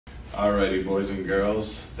Alrighty, boys and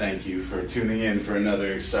girls, thank you for tuning in for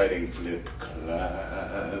another exciting flip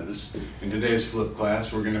class. In today's flip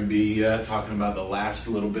class, we're going to be talking about the last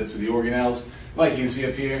little bits of the organelles, like you can see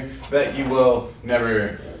up here, that you will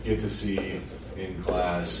never get to see in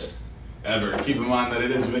class ever. Keep in mind that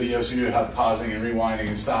it is a video, so you have pausing and rewinding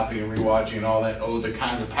and stopping and rewatching and all that, the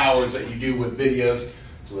kinds of powers that you do with videos.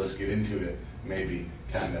 So let's get into it. Maybe,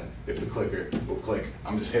 kinda, if the clicker will click.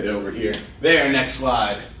 I'm just hit it over here. There, next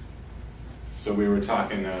slide. So we were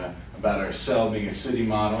talking about our cell being a city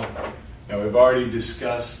model. Now we've already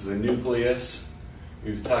discussed the nucleus.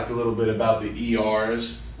 We've talked a little bit about the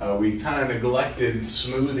ERs. We kind of neglected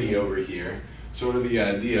smoothie over here. Sort of the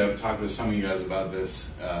idea, I've talked with some of you guys about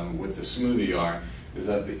this with the smooth ER, is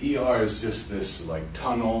that the ER is just this like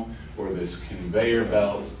tunnel or this conveyor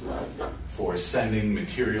belt for sending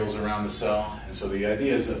materials around the cell. And so the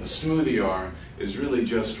idea is that the smooth ER is really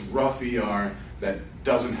just rough ER that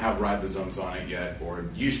doesn't have ribosomes on it yet, or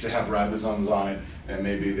used to have ribosomes on it, and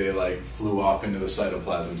maybe they like flew off into the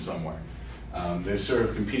cytoplasm somewhere. There's sort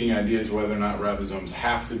of competing ideas whether or not ribosomes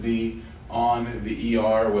have to be on the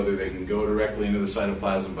ER, whether they can go directly into the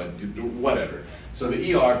cytoplasm, but whatever. So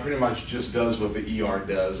the ER pretty much just does what the ER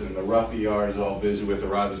does, and the rough ER is all busy with the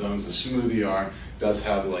ribosomes. The smooth ER does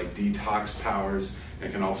have like detox powers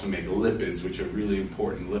and can also make lipids, which are really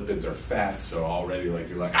important. Lipids are fats, so already like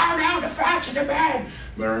you're like, oh no, the fats are bad.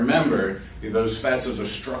 But remember, those fats, those are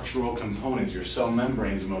structural components. Your cell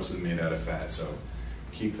membrane is mostly made out of fat, so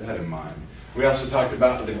keep that in mind. We also talked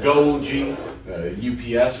about the Golgi,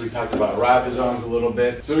 UPS. We talked about ribosomes a little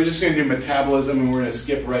bit. So we're just going to do metabolism, and we're going to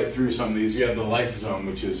skip right through some of these. You have the lysosome,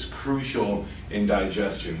 which is crucial in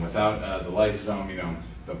digestion. Without the lysosome,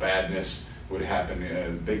 the badness would happen.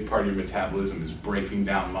 A big part of your metabolism is breaking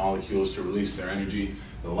down molecules to release their energy.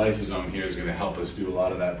 The lysosome here is going to help us do a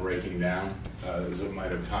lot of that breaking down. Is it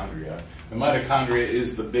mitochondria? The mitochondria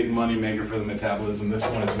is the big money maker for the metabolism. This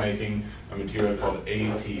one is making a material called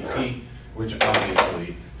ATP, which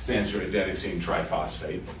obviously stands for adenosine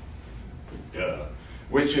triphosphate,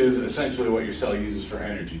 which is essentially what your cell uses for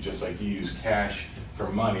energy. Just like you use cash for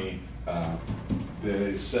money,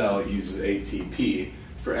 the cell uses ATP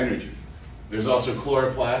for energy. There's also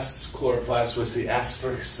chloroplasts. Chloroplasts with the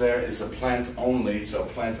asterisk there is a plant only, so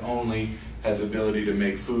plant only has ability to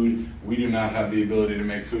make food. We do not have the ability to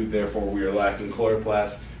make food, therefore we are lacking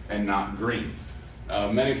chloroplasts and not green.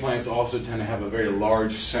 Many plants also tend to have a very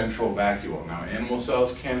large central vacuole. Now, animal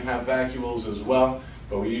cells can have vacuoles as well,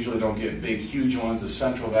 but we usually don't get big, huge ones. The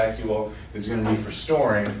central vacuole is going to be for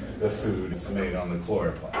storing the food that's made on the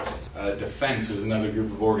chloroplast. Defense is another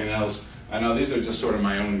group of organelles. I know these are just sort of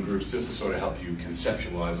my own groups, just to sort of help you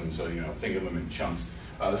conceptualize them, so think of them in chunks.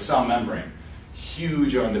 The cell membrane.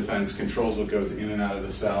 Huge on defense, controls what goes in and out of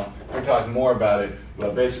the cell. We're talking more about it,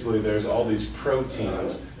 but basically there's all these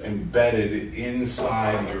proteins embedded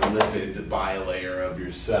inside your lipid bilayer of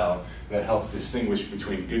your cell that helps distinguish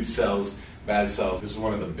between good cells, bad cells. This is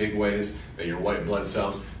one of the big ways that your white blood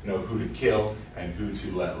cells know who to kill and who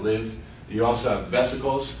to let live. You also have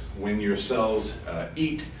vesicles. When your cells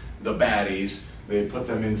eat the baddies, they put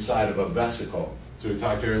them inside of a vesicle. So we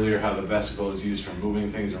talked earlier how the vesicle is used for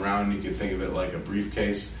moving things around. You could think of it like a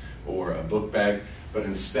briefcase or a book bag, but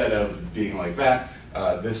instead of being like that,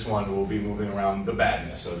 this one will be moving around the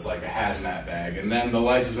badness. So it's like a hazmat bag. And then the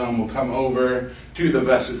lysosome will come over to the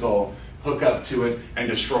vesicle, hook up to it, and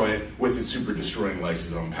destroy it with its super destroying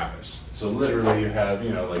lysosome powers. So literally you have,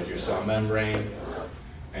 like your cell membrane,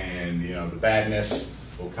 and the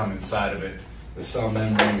badness will come inside of it. The cell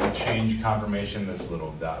membrane will change conformation. This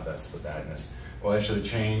little dot, that's the badness, will actually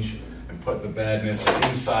change and put the badness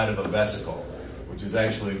inside of a vesicle, which is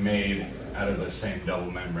actually made out of the same double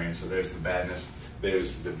membrane. So there's the badness,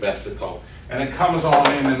 there's the vesicle, and it comes all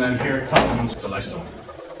in, and then here comes the lysosome.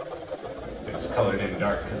 It's colored in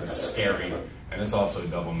dark because it's scary, and it's also a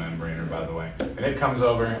double membraner, by the way. And it comes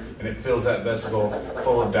over, and it fills that vesicle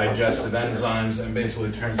full of digestive enzymes, and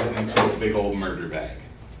basically turns it into a big old murder bag.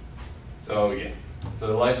 So yeah, so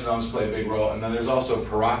the lysosomes play a big role, and then there's also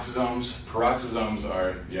peroxisomes. Peroxisomes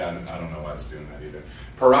are, I don't know why it's doing that either.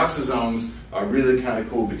 Peroxisomes are really kind of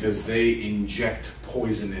cool because they inject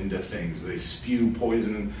poison into things. They spew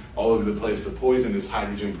poison all over the place. The poison is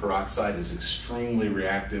hydrogen peroxide. It's extremely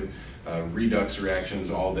reactive. Redox reactions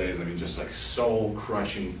all day. Just like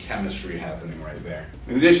soul-crushing chemistry happening right there.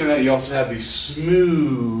 In addition to that, you also have the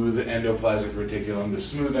smooth endoplasmic reticulum. The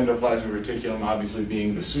smooth endoplasmic reticulum obviously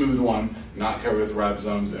being the smooth one, not covered with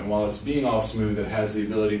ribosomes, and while it's being all smooth, it has the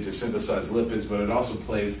ability to synthesize lipids, but it also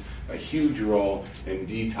plays a huge role in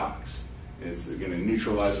detox. It's going to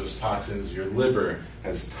neutralize those toxins. Your liver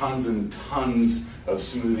has tons and tons of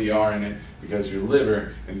smooth ER in it because your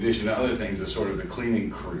liver, in addition to other things, is sort of the cleaning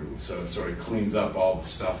crew. So it sort of cleans up all the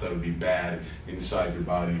stuff that would be bad inside your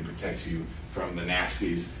body and protects you from the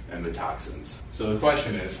nasties and the toxins. So the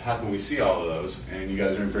question is, how can we see all of those? And you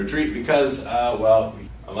guys are in for a treat because, well,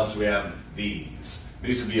 unless we have these.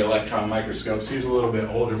 These would be electron microscopes. Here's a little bit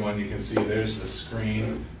older one. You can see there's the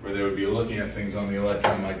screen where they would be looking at things on the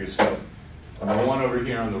electron microscope. And the one over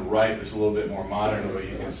here on the right is a little bit more modern, but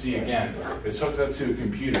you can see again, it's hooked up to a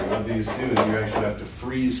computer. What these do is you actually have to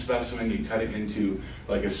freeze specimen. You cut it into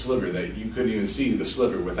like a sliver that you couldn't even see the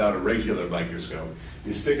sliver without a regular microscope.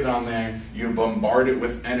 You stick it on there, you bombard it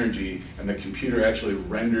with energy, and the computer actually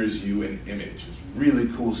renders you an image. It's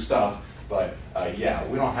really cool stuff. But yeah,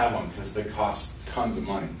 we don't have them because they cost tons of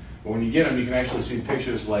money. But when you get them, you can actually see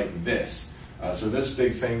pictures like this. So this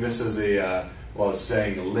big thing, this is a, well, it's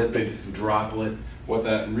saying a lipid droplet. What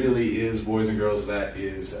that really is, boys and girls, that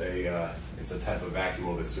is it's a type of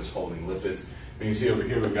vacuole that's just holding lipids. And you see over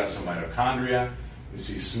here, we've got some mitochondria. You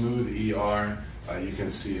see smooth ER. You can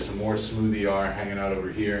see some more smooth ER hanging out over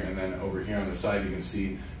here, and then over here on the side you can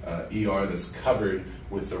see ER that's covered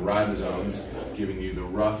with the ribosomes, giving you the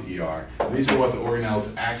rough ER. These are what the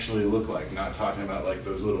organelles actually look like, not talking about like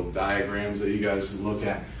those little diagrams that you guys look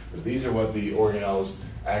at, but these are what the organelles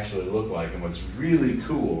actually look like. And what's really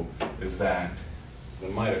cool is that the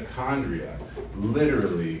mitochondria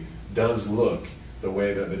literally does look the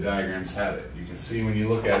way that the diagrams have it. You can see when you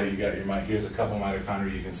look at it, you got your, here's a couple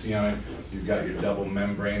mitochondria you can see on it. You've got your double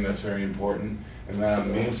membrane, that's very important. And then on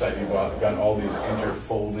the inside, you've got all these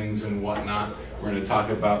interfoldings and whatnot. We're going to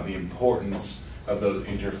talk about the importance of those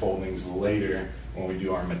interfoldings later when we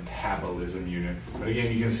do our metabolism unit. But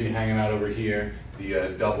again, you can see hanging out over here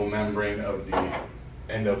the double membrane of the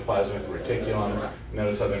endoplasmic reticulum.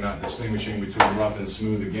 Notice how they're not distinguishing between rough and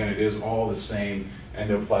smooth. Again, it is all the same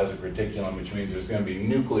endoplasmic reticulum, which means there's going to be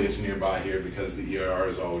nucleus nearby here because the ER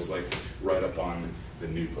is always like right up on the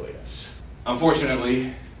nucleus.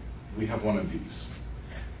 Unfortunately, we have one of these.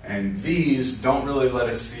 And these don't really let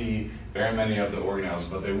us see very many of the organelles,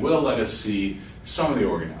 but they will let us see some of the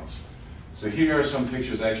organelles. So here are some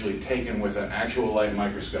pictures actually taken with an actual light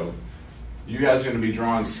microscope. You guys are going to be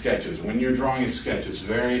drawing sketches. When you're drawing a sketch, it's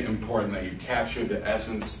very important that you capture the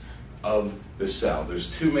essence of the cell.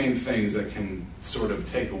 There's two main things that can sort of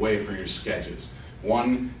take away from your sketches.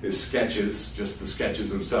 One is sketches, just the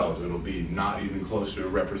sketches themselves. It'll be not even close to a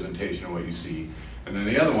representation of what you see. And then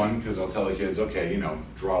the other one, because I'll tell the kids, okay, you know,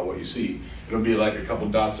 draw what you see. It'll be like a couple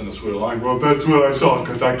dots in a squiggly line. Well, that's what I saw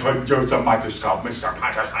because I couldn't use a microscope, Mr.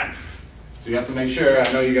 Patterson. So you have to make sure,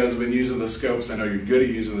 I know you guys have been using the scopes. I know you're good at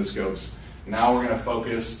using the scopes. Now we're going to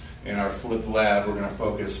focus, in our flipped lab, we're going to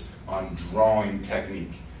focus on drawing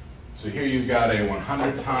technique. So here you've got a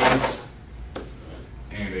 100 times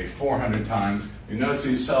and a 400 times. You notice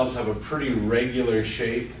these cells have a pretty regular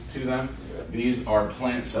shape to them. These are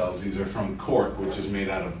plant cells. These are from cork, which is made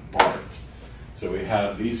out of bark. So we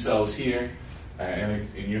have these cells here, and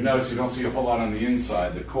you notice you don't see a whole lot on the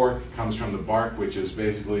inside. The cork comes from the bark, which is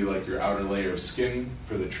basically like your outer layer of skin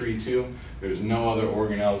for the tree too. There's no other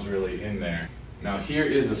organelles really in there. Now here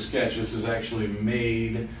is a sketch. This is actually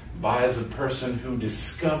made by the person who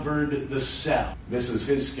discovered the cell. This is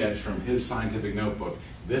his sketch from his scientific notebook.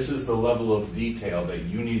 This is the level of detail that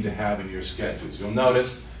you need to have in your sketches. You'll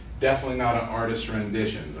notice, definitely not an artist's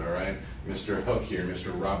rendition, all right? Mr. Hooke here,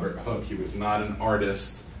 Mr. Robert Hooke, he was not an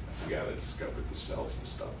artist. That's the guy that discovered the cells and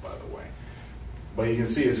stuff, by the way. But you can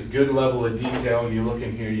see it's a good level of detail. When you look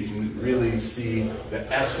in here, you can really see the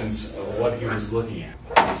essence of what he was looking at.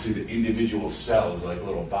 You can see the individual cells, like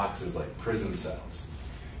little boxes, like prison cells.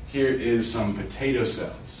 Here is some potato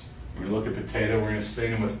cells. When we look at potato, we're going to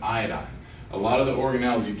stain them with iodine. A lot of the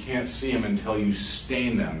organelles, you can't see them until you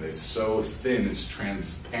stain them. It's so thin, it's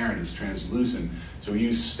transparent, it's translucent. So we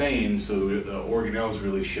use stain so the organelles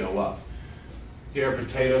really show up. Here are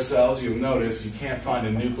potato cells. You'll notice you can't find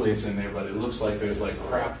a nucleus in there, but it looks like there's like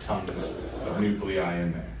crap tons of nuclei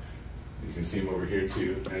in there. You can see them over here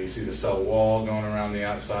too. Now you see the cell wall going around the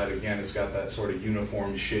outside. Again, it's got that sort of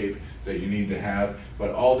uniform shape that you need to have.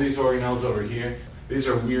 But all these organelles over here, these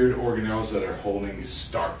are weird organelles that are holding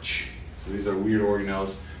starch. So these are weird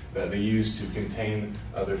organelles that they use to contain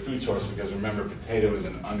their food source, because remember, potato is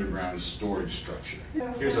an underground storage structure.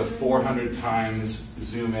 Here's a 400 times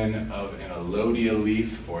zoom in of an Elodia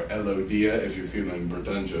leaf, or Elodia if you're feeling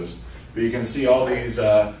pretentious. But you can see all these,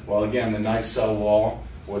 well again, the nice cell wall.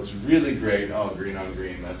 What's really great, oh, green on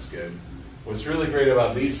green, that's good. What's really great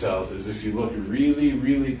about these cells is if you look really,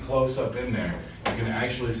 really close up in there, you can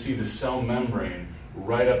actually see the cell membrane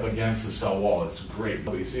right up against the cell wall. It's great.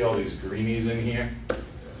 But you see all these greenies in here? I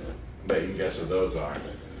bet you can guess what those are.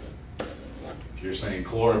 If you're saying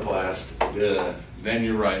chloroplast, then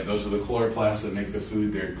you're right. Those are the chloroplasts that make the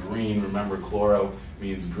food. They're green. Remember, chloro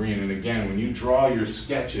means green. And again, when you draw your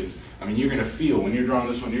sketches, I mean, you're going to feel, when you're drawing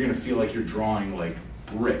this one, you're going to feel like you're drawing like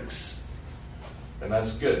bricks. And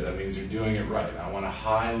that's good. That means you're doing it right. I want a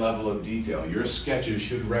high level of detail. Your sketches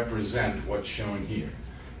should represent what's shown here.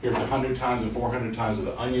 Here's 100 times and 400 times with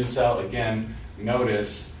the onion cell. Again,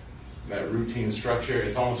 notice that routine structure.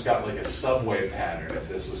 It's almost got like a subway pattern. If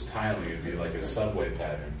this was tiling, it'd be like a subway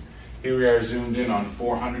pattern. Here we are zoomed in on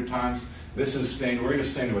 400 times. This is stained. We're going to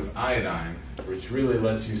stain it with iodine, which really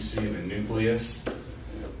lets you see the nucleus.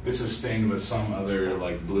 This is stained with some other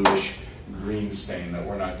like bluish green stain that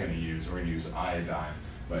we're not going to use. We're going to use iodine.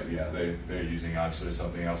 But yeah, they're using obviously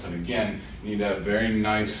something else. And again, you need to have very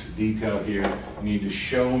nice detail here. You need to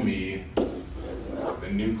show me the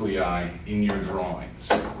nuclei in your drawings.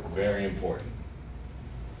 Very important.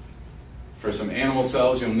 For some animal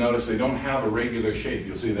cells, you'll notice they don't have a regular shape.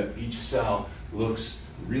 You'll see that each cell looks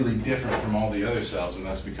really different from all the other cells, and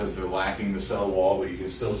that's because they're lacking the cell wall, but you can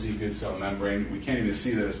still see good cell membrane. We can't even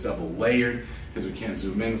see that it's double layered because we can't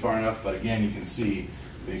zoom in far enough, but again, you can see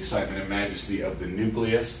the excitement and majesty of the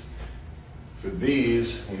nucleus. For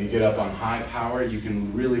these, when you get up on high power, you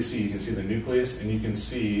can really see, you can see the nucleus, and you can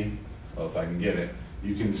see, well, if I can get it,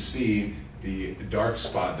 you can see the dark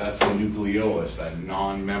spot. That's the nucleolus, that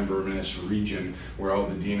non-membranous region where all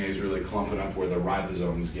the DNA is really clumping up, where the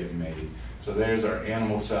ribosomes get made. So there's our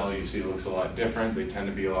animal cell. You see it looks a lot different. They tend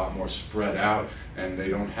to be a lot more spread out, and they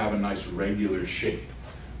don't have a nice regular shape.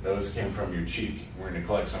 Those came from your cheek. We're going to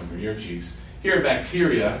collect some from your cheeks. Here are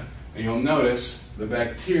bacteria, and you'll notice the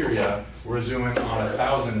bacteria, we're zooming on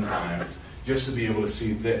 1,000 times just to be able to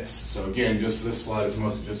see this. So again, just this slide is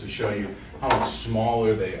mostly just to show you how much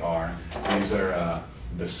smaller they are. These are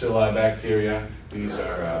bacilli bacteria. These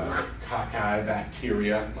are cocci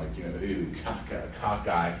bacteria, like, you know,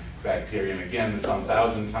 cocci bacteria. And again, it's on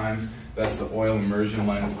 1,000 times. That's the oil immersion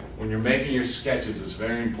lens. When you're making your sketches, it's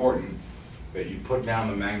very important that you put down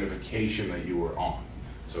the magnification that you were on.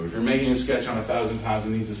 So if you're making a sketch on 1,000 times,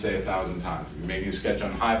 it needs to say 1,000 times. If you're making a sketch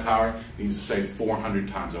on high power, it needs to say 400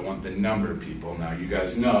 times. I want the number, people. Now, you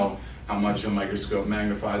guys know how much a microscope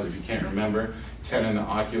magnifies. If you can't remember, 10 in the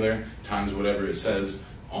ocular times whatever it says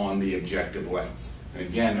on the objective lens. And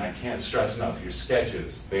again, I can't stress enough, your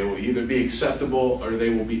sketches, they will either be acceptable or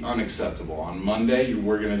they will be unacceptable. On Monday,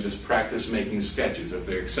 we're going to just practice making sketches. If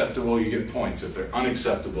they're acceptable, you get points. If they're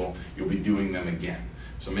unacceptable, you'll be doing them again.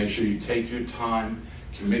 So make sure you take your time,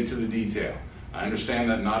 commit to the detail. I understand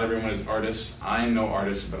that not everyone is artists. I am no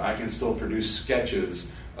artist, but I can still produce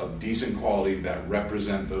sketches of decent quality that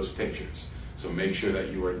represent those pictures. So make sure that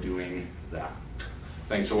you are doing that.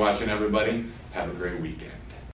 Thanks for watching, everybody. Have a great weekend.